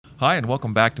Hi, and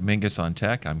welcome back to Mingus on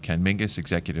Tech. I'm Ken Mingus,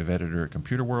 Executive Editor at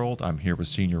Computer World. I'm here with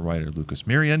Senior Writer Lucas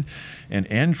Mirian and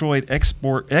Android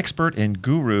expert and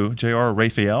guru J.R.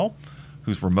 Raphael,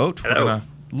 who's remote. Hello. We're going to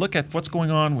look at what's going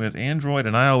on with Android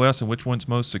and iOS and which one's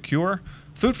most secure.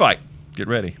 Food fight. Get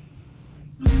ready.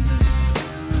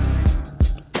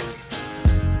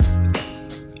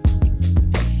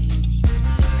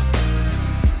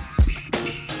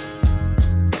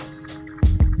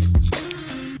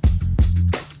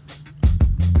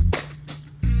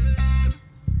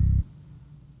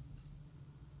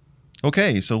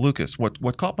 Okay, so Lucas,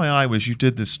 what caught my eye was you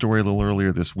did this story a little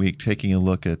earlier this week, taking a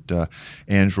look at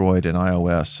Android and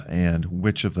iOS and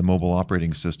which of the mobile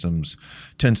operating systems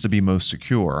tends to be most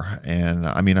secure. And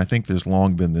I mean, I think there's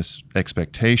long been this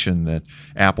expectation that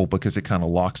Apple, because it kind of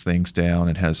locks things down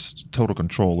and has total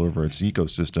control over its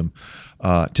ecosystem,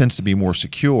 tends to be more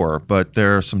secure. But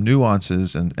there are some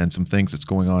nuances and some things that's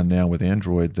going on now with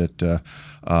Android that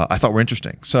I thought were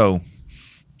interesting. So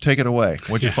take it away.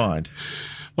 What'd you find?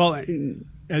 Well,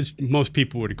 as most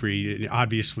people would agree,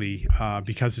 obviously,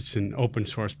 because it's an open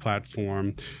source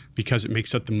platform, because it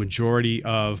makes up the majority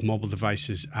of mobile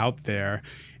devices out there,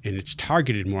 and it's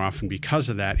targeted more often because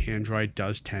of that, Android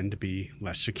does tend to be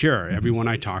less secure. Mm-hmm. Everyone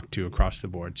I talked to across the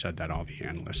board said that, all the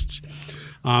analysts.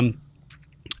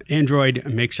 Android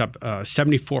makes up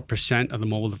 74% of the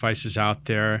mobile devices out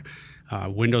there.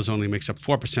 Windows only makes up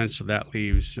 4%, so that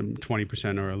leaves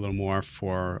 20% or a little more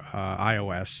for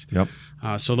iOS. Yep.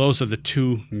 So those are the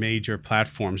two major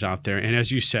platforms out there. And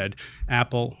as you said,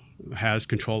 Apple has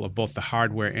control of both the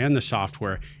hardware and the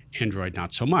software. Android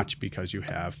not so much, because you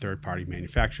have third-party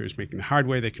manufacturers making the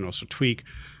hardware. They can also tweak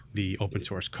the open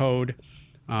source code,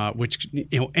 which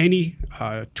any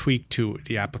tweak to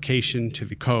the application, to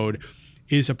the code,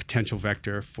 is a potential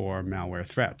vector for malware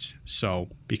threats. So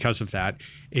because of that,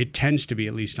 it tends to be,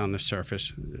 at least on the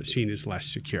surface, seen as less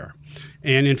secure.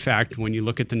 And in fact, when you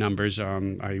look at the numbers,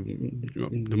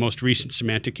 the most recent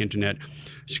Symantec Internet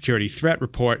Security Threat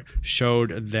Report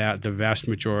showed that the vast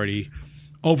majority,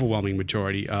 overwhelming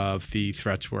majority of the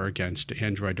threats were against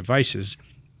Android devices.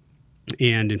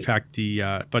 And in fact,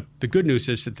 but the good news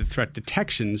is that the threat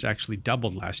detections actually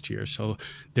doubled last year. So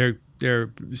they're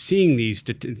seeing these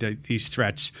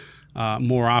threats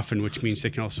more often, which means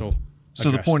they can also. So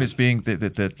the point is being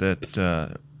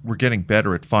that we're getting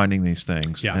better at finding these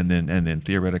things, and then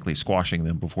theoretically squashing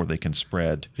them before they can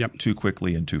spread too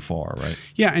quickly and too far, right?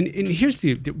 Yeah, and here's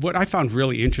what I found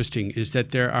really interesting is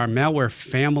that there are malware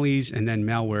families and then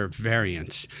malware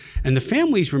variants, and the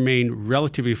families remain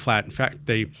relatively flat. In fact,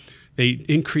 they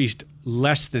increased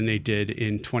less than they did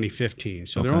in 2015.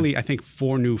 So there are only, I think,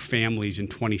 4 new families in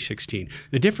 2016.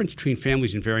 The difference between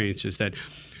families and variants is that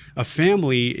a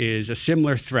family is a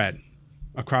similar threat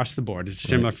across the board. It's a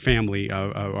similar family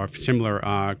or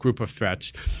similar group of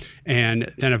threats.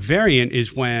 And then a variant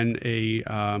is when a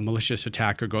malicious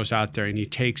attacker goes out there and he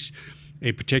takes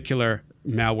a particular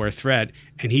malware threat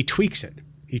and he tweaks it.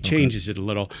 He changes it a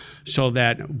little so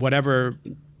that whatever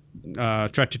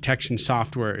threat detection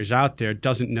software is out there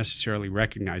doesn't necessarily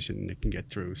recognize it, and it can get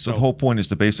through. So the whole point is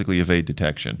to basically evade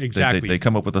detection. Exactly. They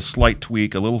come up with a slight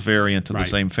tweak, a little variant to the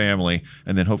same family,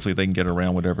 and then hopefully they can get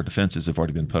around whatever defenses have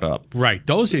already been put up. Right.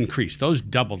 Those increased. Those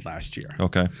doubled last year.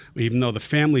 Okay. Even though the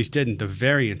families didn't, the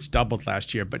variants doubled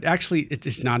last year. But actually,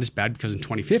 it's not as bad, because in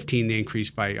 2015 they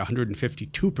increased by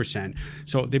 152%.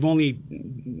 So they've only,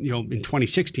 in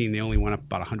 2016 they only went up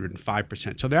about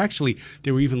 105%. So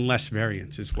there were even less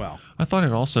variants as well. I thought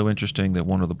it also interesting that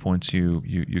one of the points you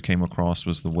came across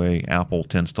was the way Apple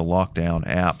tends to lock down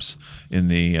apps in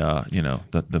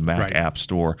the Mac App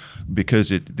Store, because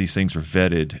these things are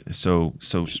vetted so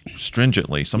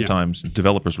stringently. Sometimes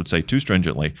developers would say too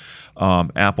stringently.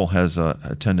 Apple has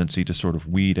a tendency to sort of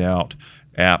weed out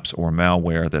apps or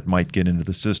malware that might get into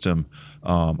the system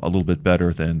a little bit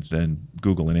better than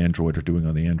Google and Android are doing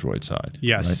on the Android side.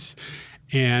 Yes. Right?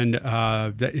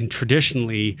 And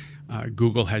traditionally,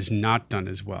 Google has not done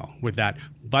as well with that,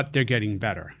 but they're getting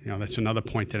better. That's another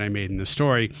point that I made in the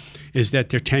story, is that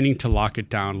they're tending to lock it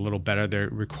down a little better. They're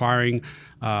requiring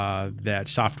that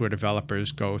software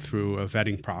developers go through a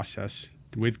vetting process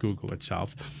with Google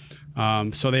itself.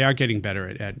 So they are getting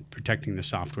better at protecting the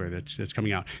software that's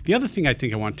coming out. The other thing I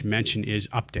think I want to mention is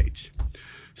updates.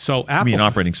 So Apple, you mean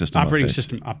operating system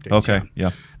system updates. Okay,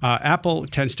 yeah. Apple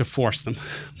tends to force them,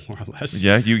 more or less.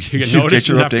 Yeah, you get notice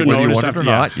your update whether you want it or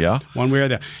not. Yeah, one way or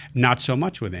the other. Not so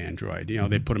much with Android.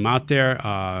 They put them out there.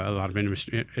 A lot of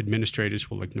administrators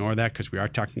will ignore that, because we are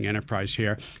talking enterprise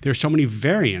here. There are so many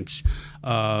variants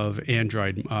of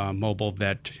Android mobile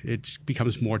that it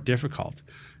becomes more difficult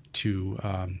to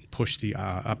push the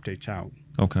updates out.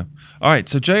 Okay. All right.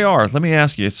 So, JR, let me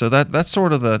ask you. So that's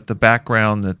sort of the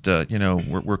background that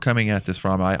we're coming at this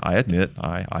from. I admit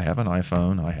I have an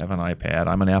iPhone. I have an iPad.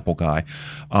 I'm an Apple guy,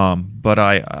 but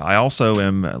I also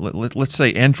am let's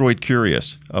say Android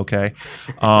curious. Okay,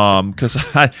 because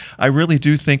I really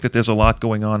do think that there's a lot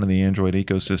going on in the Android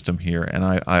ecosystem here,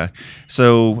 and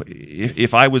so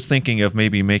if I was thinking of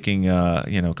maybe making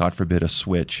God forbid a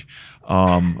switch,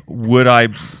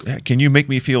 can you make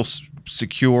me feel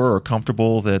secure or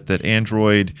comfortable that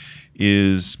Android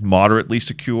is moderately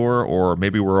secure, or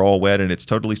maybe we're all wet and it's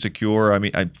totally secure? I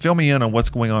mean, fill me in on what's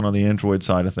going on the Android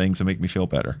side of things and make me feel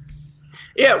better.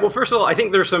 Yeah, well, first of all, I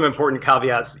think there's some important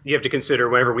caveats you have to consider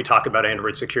whenever we talk about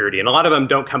Android security. And a lot of them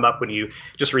don't come up when you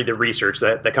just read the research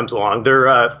that comes along. There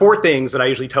are 4 things that I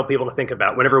usually tell people to think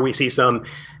about whenever we see some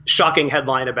shocking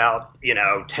headline about,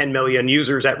 10 million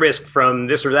users at risk from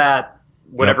this or that,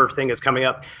 whatever thing is coming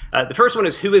up. The first one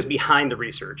is who is behind the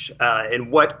research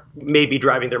and what may be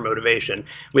driving their motivation.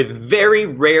 With very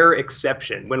rare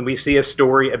exception, when we see a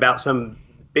story about some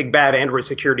big bad Android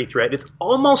security threat, it's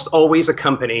almost always a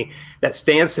company that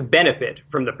stands to benefit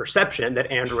from the perception that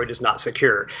Android is not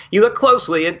secure. You look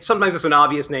closely, and sometimes it's an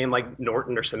obvious name like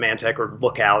Norton or Symantec or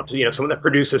Lookout, someone that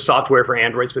produces software for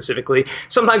Android specifically.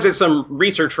 Sometimes it's some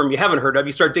research firm you haven't heard of.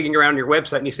 You start digging around your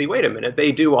website and you see, wait a minute,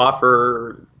 they do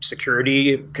offer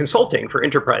security consulting for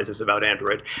enterprises about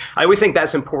Android. I always think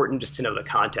that's important just to know the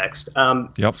context.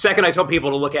 Second, I tell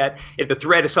people to look at if the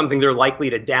threat is something they're likely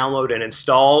to download and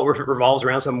install, or if it revolves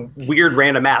around some weird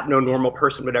random app no normal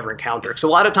person would ever encounter. Because a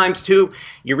lot of times, too,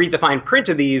 you read the fine print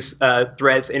of these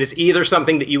threats, and it's either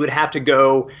something that you would have to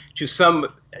go to some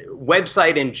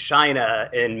website in China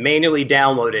and manually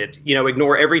download it,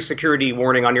 ignore every security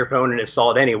warning on your phone and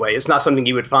install it anyway. It's not something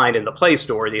you would find in the Play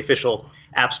Store, the official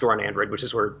app store on Android, which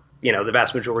is where, the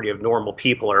vast majority of normal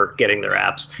people are getting their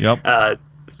apps. Yep.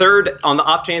 Third, on the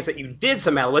off chance that you did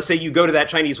somehow, let's say you go to that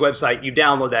Chinese website, you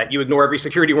download that, you ignore every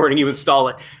security warning, you install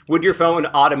it, would your phone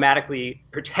automatically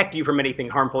protect you from anything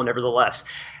harmful nevertheless?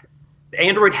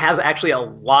 Android has actually a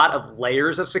lot of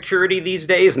layers of security these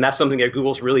days, and that's something that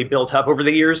Google's really built up over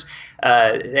the years.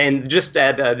 And just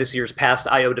at this year's past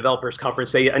I/O Developers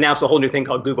Conference, they announced a whole new thing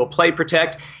called Google Play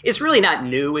Protect. It's really not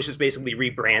new. It's just basically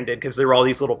rebranded because there were all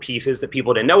these little pieces that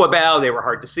people didn't know about. They were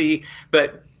hard to see.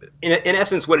 But in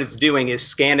essence, what it's doing is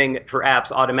scanning for apps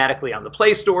automatically on the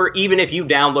Play Store, even if you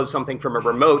download something from a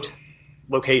remote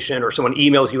location or someone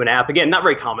emails you an app. Again, not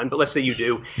very common, but let's say you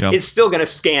do. Yep. It's still going to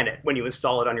scan it when you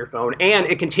install it on your phone, and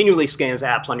it continually scans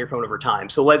apps on your phone over time.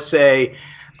 So let's say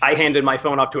I handed my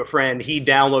phone off to a friend. He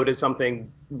downloaded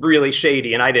something really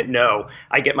shady, and I didn't know.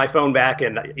 I get my phone back,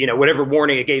 and whatever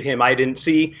warning it gave him, I didn't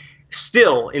see.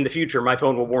 Still, in the future, my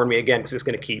phone will warn me again because it's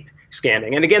going to keep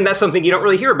scanning. And again, that's something you don't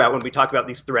really hear about when we talk about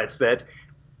these threats, that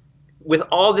with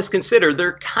all this considered,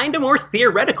 they're kind of more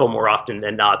theoretical more often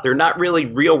than not. They're not really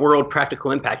real world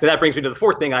practical impact. And that brings me to the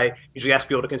fourth thing I usually ask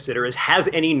people to consider is, has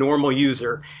any normal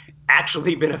user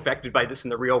actually been affected by this in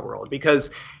the real world?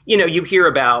 Because, you hear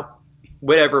about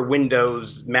whatever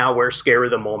Windows malware scare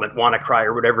of the moment, WannaCry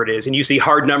or whatever it is, and you see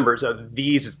hard numbers of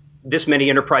this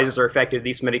many enterprises are affected,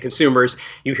 these many consumers.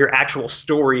 You hear actual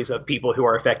stories of people who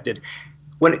are affected.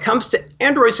 When it comes to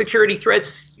Android security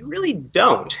threats, you really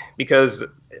don't, because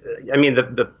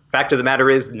the fact of the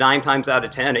matter is 9 times out of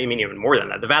 10, even more than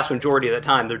that, the vast majority of the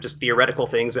time, they're just theoretical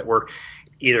things that were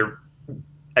either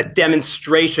a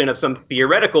demonstration of some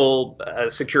theoretical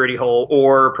security hole,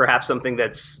 or perhaps something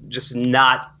that's just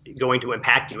not going to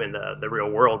impact you in the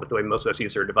real world with the way most of us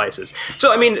use their devices.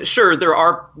 So, sure, there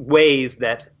are ways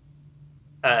that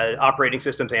operating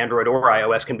systems, Android or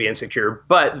iOS, can be insecure.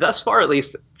 But thus far, at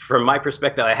least from my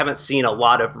perspective, I haven't seen a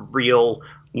lot of real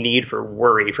need for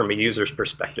worry from a user's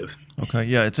perspective. Okay,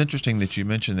 yeah, it's interesting that you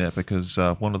mentioned that, because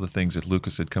one of the things that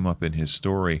Lucas had come up in his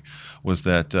story was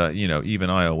that even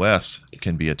iOS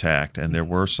can be attacked, and there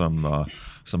were some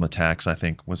attacks, I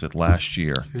think, was it last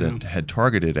year, that had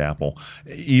targeted Apple,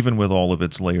 even with all of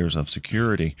its layers of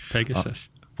security. Pegasus.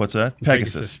 What's that?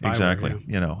 Pegasus, exactly.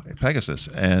 Spyware, Pegasus.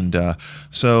 And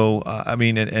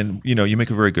you make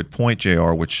a very good point,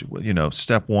 JR, which,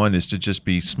 step one is to just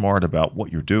be smart about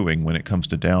what you're doing when it comes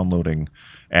to downloading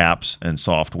apps and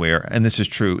software. And this is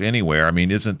true anywhere.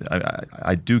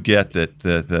 I do get that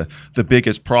the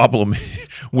biggest problem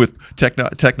with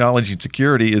technology and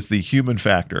security is the human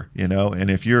factor, and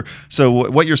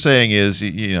what you're saying is,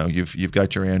 you've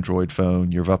got your Android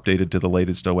phone, you've updated to the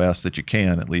latest OS that you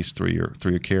can, at least through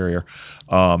your carrier,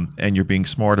 and you're being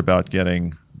smart about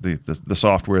getting the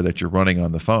software that you're running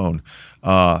on the phone.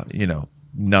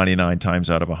 99 times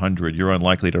out of 100, you're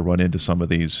unlikely to run into some of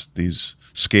these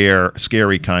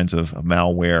scary kinds of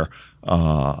malware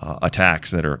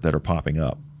attacks that are popping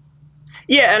up.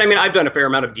 Yeah, and I mean, I've done a fair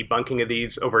amount of debunking of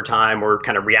these over time, or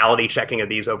kind of reality checking of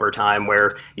these over time,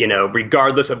 where,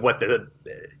 regardless of what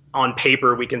on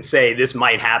paper we can say this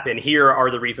might happen, here are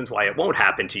the reasons why it won't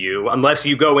happen to you, unless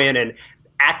you go in and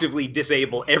actively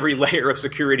disable every layer of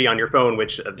security on your phone,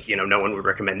 which no one would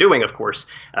recommend doing, of course.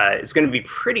 It's going to be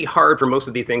pretty hard for most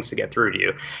of these things to get through to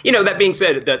you. That being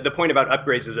said, the point about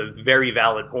upgrades is a very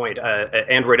valid point.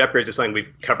 Android upgrades is something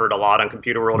we've covered a lot on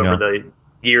Computer World over the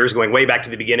years, going way back to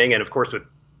the beginning, and of course with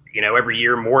every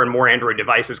year more and more Android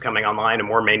devices coming online and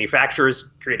more manufacturers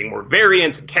creating more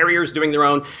variants and carriers doing their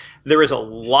own, there is a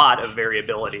lot of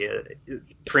variability.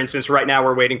 For instance, right now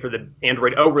we're waiting for the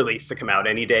Android O release to come out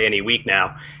any day, any week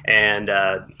now, and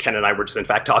Ken and I were just in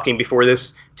fact talking before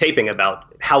this taping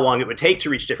about how long it would take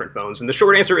to reach different phones, and the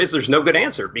short answer is there's no good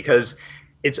answer, because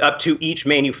it's up to each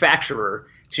manufacturer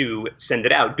to send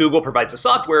it out. Google provides the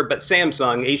software, but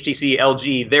Samsung, HTC,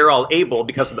 LG, they're all able,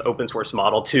 because of the open source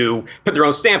model, to put their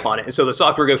own stamp on it. And so the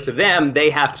software goes to them. They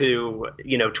have to,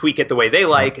 tweak it the way they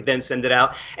like, then send it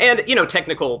out. And,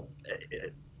 technical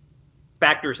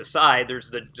factors aside, there's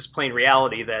the just plain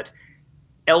reality that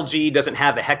LG doesn't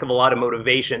have a heck of a lot of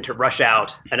motivation to rush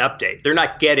out an update. They're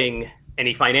not getting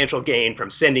any financial gain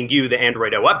from sending you the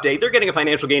Android O update. They're getting a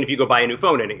financial gain if you go buy a new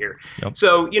phone in a year. Yep.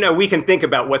 So, we can think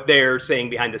about what they're saying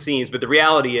behind the scenes, but the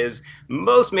reality is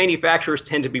most manufacturers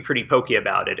tend to be pretty pokey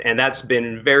about it, and that's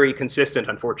been very consistent,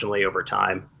 unfortunately, over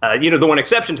time. The one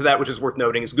exception to that, which is worth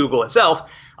noting, is Google itself.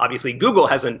 Obviously, Google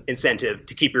has an incentive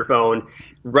to keep your phone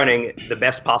running the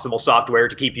best possible software,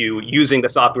 to keep you using the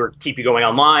software, to keep you going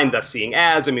online, thus seeing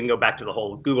ads. I mean, go back to the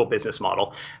whole Google business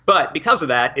model. But because of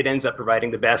that, it ends up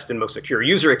providing the best and most secure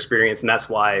user experience, and that's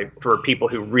why for people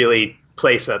who really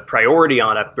place a priority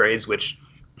on upgrades, which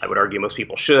I would argue most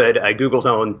people should, Google's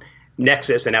own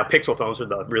Nexus and now Pixel phones are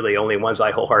the really only ones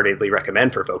I wholeheartedly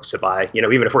recommend for folks to buy,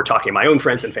 even if we're talking my own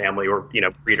friends and family or,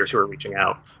 readers who are reaching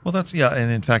out. Well,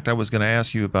 and in fact, I was going to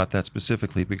ask you about that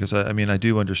specifically, because I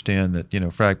do understand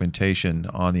that, fragmentation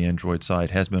on the Android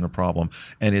side has been a problem,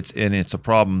 and it's a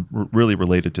problem really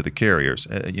related to the carriers.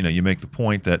 You make the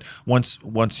point that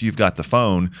once you've got the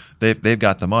phone, they've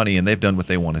got the money and they've done what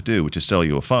they want to do, which is sell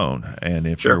you a phone. And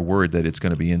if you're worried that it's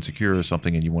going to be insecure or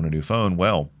something and you want a new phone,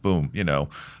 well, boom,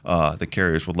 the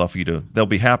carriers would love for you they'll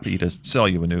be happy to sell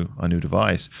you a new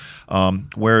device.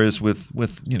 Whereas with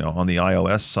on the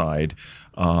iOS side,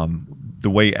 the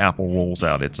way Apple rolls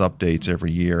out its updates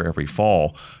every year, every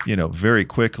fall, very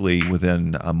quickly,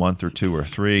 within a month or two or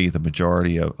three, the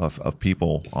majority of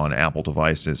people on Apple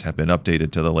devices have been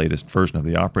updated to the latest version of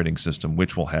the operating system,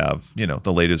 which will have,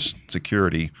 the latest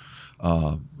security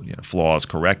flaws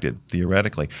corrected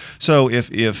theoretically. So if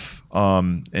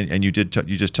and you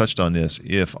just touched on this,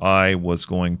 if I was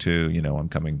going to,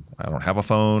 I don't have a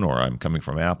phone, or I'm coming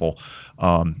from Apple,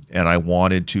 and I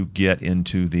wanted to get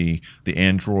into the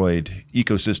Android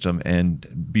ecosystem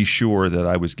and be sure that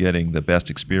I was getting the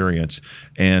best experience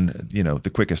and,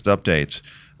 the quickest updates,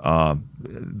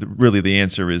 really the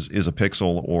answer is a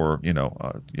Pixel or,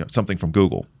 something from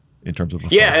Google. In terms of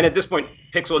and at this point,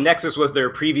 Pixel Nexus was their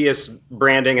previous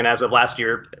branding, and as of last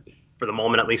year, for the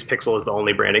moment at least, Pixel is the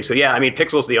only branding. So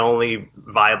Pixel is the only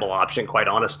viable option, quite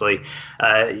honestly.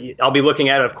 I'll be looking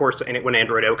at it, of course, when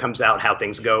Android O comes out, how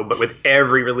things go. But with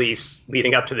every release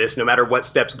leading up to this, no matter what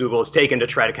steps Google has taken to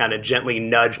try to kind of gently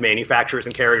nudge manufacturers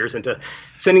and carriers into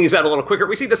sending these out a little quicker,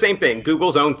 we see the same thing.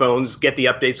 Google's own phones get the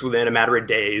updates within a matter of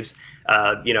days.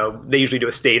 They usually do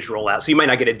a staged rollout, so you might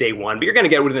not get it day one, but you're going to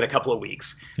get it within a couple of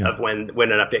weeks of when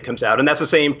an update comes out. And that's the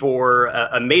same for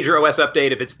a major OS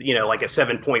update, if it's like a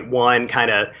 7.1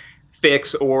 kind of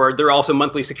fix, or there are also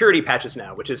monthly security patches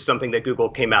now, which is something that Google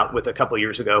came out with a couple of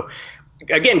years ago.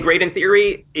 Again, great in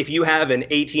theory. If you have an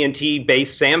AT&T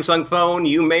based Samsung phone,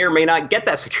 you may or may not get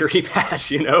that security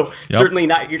patch. Certainly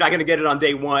not. You're not going to get it on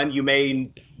day one. You may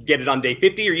get it on day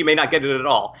 50, or you may not get it at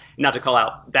all. Not to call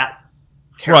out that.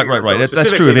 Right.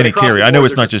 That's true of any carrier. I know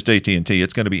it's not just AT&T.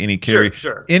 It's going to be any carrier.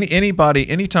 Sure. Anybody,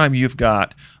 anytime you've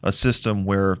got a system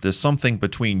where there's something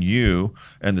between you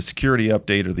and the security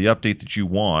update or the update that you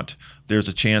want, there's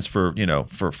a chance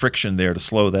for friction there to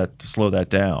slow that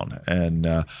down. And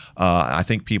I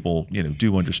think people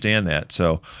do understand that.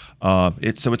 So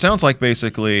it sounds like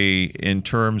basically in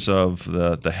terms of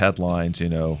the headlines,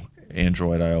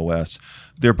 Android, iOS,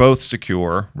 they're both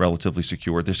secure, relatively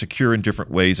secure. They're secure in different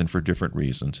ways and for different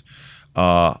reasons.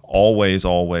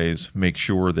 always make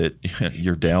sure that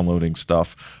you're downloading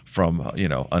stuff from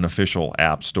an official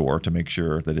app store to make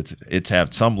sure that it's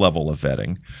had some level of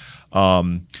vetting.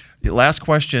 The last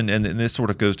question, and this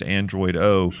sort of goes to Android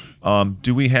O.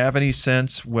 Do we have any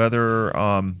sense whether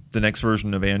the next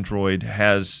version of Android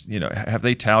has, have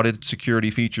they touted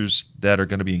security features that are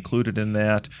going to be included in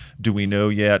that? Do we know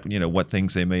yet, what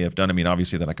things they may have done? I mean,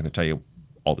 obviously they're not going to tell you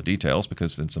all the details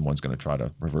because then someone's going to try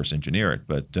to reverse engineer it.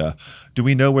 But do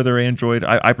we know whether Android?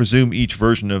 I presume each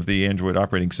version of the Android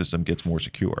operating system gets more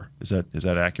secure. Is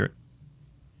that accurate?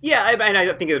 Yeah,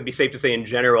 I think it would be safe to say in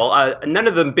general, none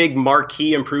of the big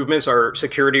marquee improvements are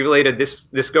security related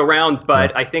this go round,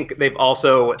 but I think they've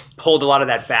also pulled a lot of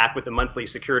that back with the monthly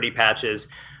security patches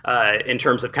in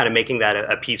terms of kind of making that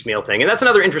a piecemeal thing. And that's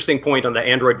another interesting point on the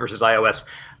Android versus iOS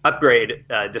upgrade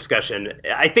discussion.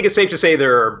 I think it's safe to say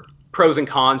there are pros and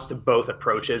cons to both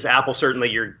approaches. Apple,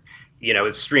 certainly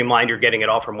it's streamlined. You're getting it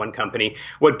all from one company.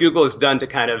 What Google has done to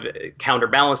kind of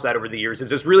counterbalance that over the years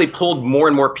is it's really pulled more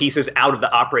and more pieces out of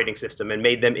the operating system and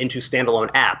made them into standalone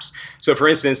apps. So for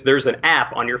instance, there's an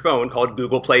app on your phone called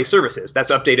Google Play Services. That's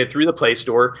updated through the Play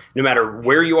Store. No matter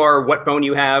where you are, what phone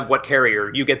you have, what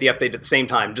carrier, you get the update at the same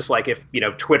time. Just like if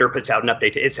Twitter puts out an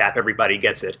update to its app, everybody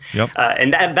gets it. Yep.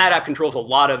 And that app controls a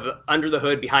lot of under the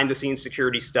hood, behind the scenes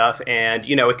security stuff. And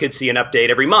it could see an update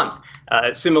every month.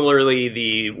 Similarly,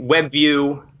 the WebView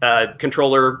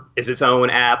controller is its own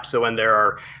app. So when there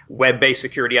are web-based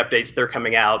security updates, they're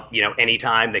coming out,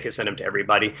 anytime. They can send them to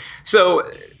everybody. So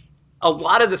a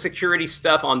lot of the security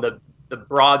stuff on the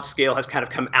broad scale has kind of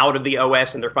come out of the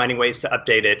OS, and they're finding ways to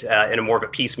update it in a more of a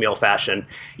piecemeal fashion.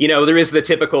 There is the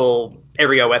typical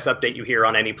every OS update you hear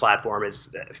on any platform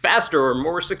is faster or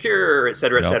more secure, et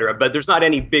cetera, et cetera. But there's not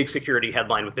any big security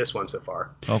headline with this one so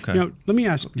far. Okay. Let me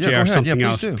ask JR something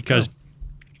else because.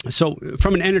 So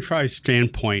from an enterprise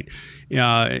standpoint,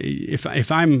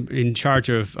 if I'm in charge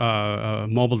of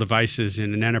mobile devices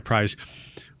in an enterprise,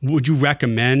 would you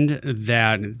recommend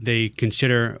that they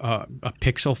consider a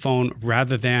Pixel phone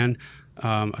rather than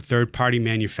a third-party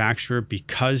manufacturer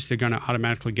because they're going to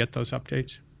automatically get those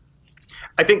updates?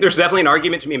 I think there's definitely an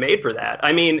argument to be made for that.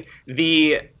 I mean,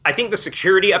 I think the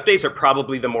security updates are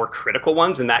probably the more critical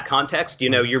ones in that context.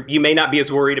 You may not be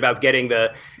as worried about getting the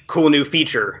cool new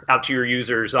feature out to your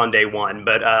users on day one,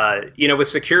 but with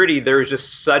security, there's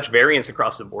just such variance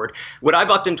across the board. What I've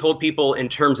often told people in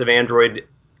terms of Android,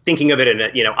 thinking of it in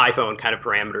iPhone kind of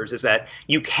parameters, is that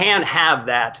you can have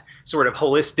that sort of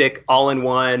holistic,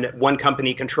 all-in-one, one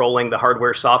company controlling the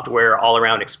hardware, software,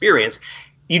 all-around experience.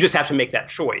 You just have to make that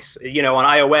choice. On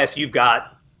iOS, you've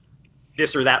got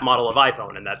this or that model of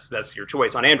iPhone, and that's your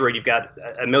choice. On Android, you've got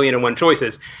 1,000,001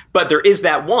 choices, but there is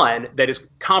that one that is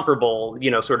comparable,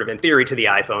 sort of in theory to the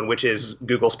iPhone, which is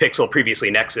Google's Pixel, previously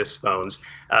Nexus phones.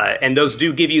 And those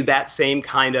do give you that same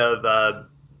kind of,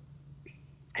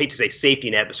 hate to say safety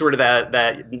net, but sort of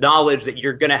that knowledge that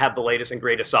you're going to have the latest and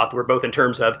greatest software, both in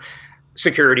terms of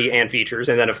security and features,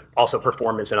 and then also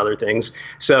performance and other things.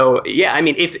 So yeah, I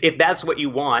mean, if that's what you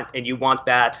want, and you want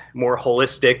that more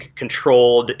holistic,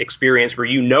 controlled experience where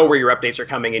where your updates are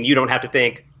coming, and you don't have to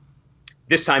think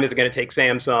this time is it going to take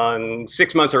Samsung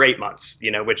 6 months or 8 months,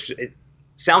 which it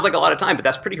sounds like a lot of time, but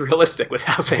that's pretty realistic with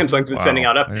how Samsung's been sending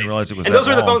out updates. I didn't realize it was and those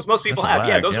are the phones most people have.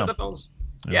 Yeah, those are the phones.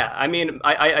 Yeah, I mean,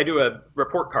 I do a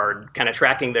report card kind of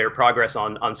tracking their progress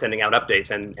on sending out updates,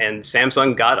 and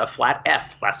Samsung got a flat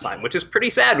F last time, which is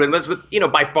pretty sad. It was,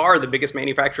 by far the biggest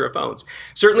manufacturer of phones.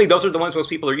 Certainly, those are the ones most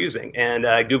people are using, and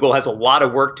Google has a lot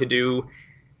of work to do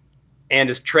and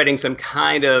is treading some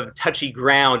kind of touchy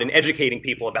ground and educating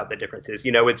people about the differences.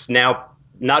 It's now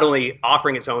not only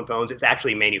offering its own phones, it's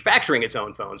actually manufacturing its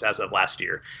own phones as of last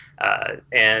year,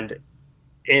 and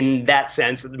in that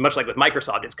sense, much like with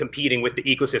Microsoft, it's competing with the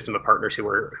ecosystem of partners who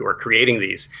are creating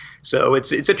these. So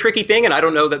it's a tricky thing, and I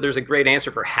don't know that there's a great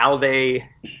answer for how they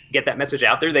get that message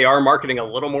out there. They are marketing a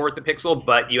little more with the Pixel,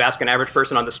 but you ask an average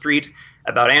person on the street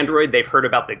about Android, they've heard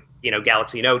about the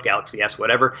Galaxy Note, Galaxy S,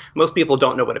 whatever. Most people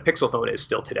don't know what a Pixel phone is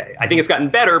still today. I think it's gotten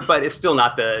better, but it's still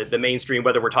not the mainstream,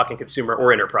 whether we're talking consumer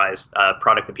or enterprise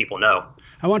product that people know.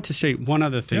 I want to say one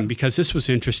other thing, because this was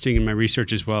interesting in my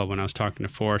research as well when I was talking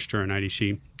to Forrester and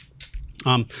IDC.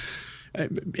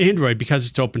 Android, because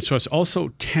it's open source, also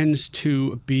tends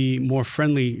to be more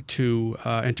friendly to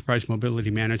enterprise mobility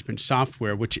management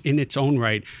software, which in its own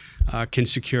right can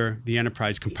secure the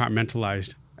enterprise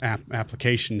compartmentalized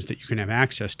applications that you can have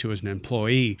access to as an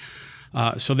employee.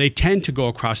 So they tend to go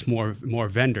across more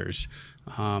vendors,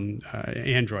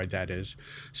 Android that is.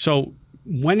 So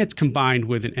when it's combined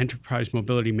with an enterprise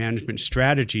mobility management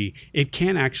strategy, it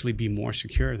can actually be more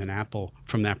secure than Apple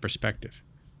from that perspective.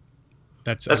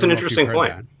 That's an interesting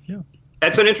point. Yeah.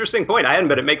 That's an interesting point. I hadn't,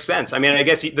 but it makes sense. I mean, I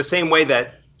guess the same way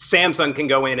that Samsung can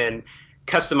go in and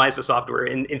customize the software,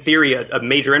 in theory, a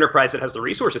major enterprise that has the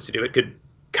resources to do it could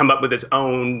come up with its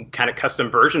own kind of custom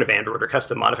version of Android or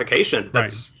custom modification.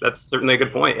 That's certainly a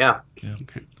good point. Yeah.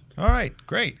 Okay. All right,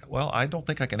 great. Well, I don't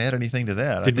think I can add anything to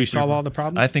that. Did we solve all the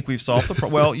problems? I think we've solved the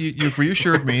problem. Well, you've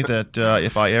reassured me that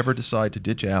if I ever decide to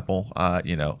ditch Apple,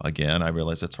 again, I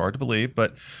realize it's hard to believe,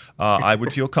 but I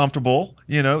would feel comfortable,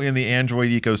 in the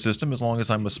Android ecosystem as long as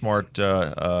I'm a smart,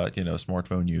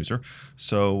 smartphone user.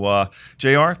 So,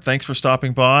 JR, thanks for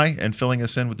stopping by and filling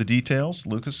us in with the details.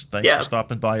 Lucas, thanks for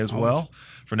stopping by as well.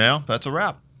 For now, that's a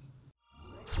wrap.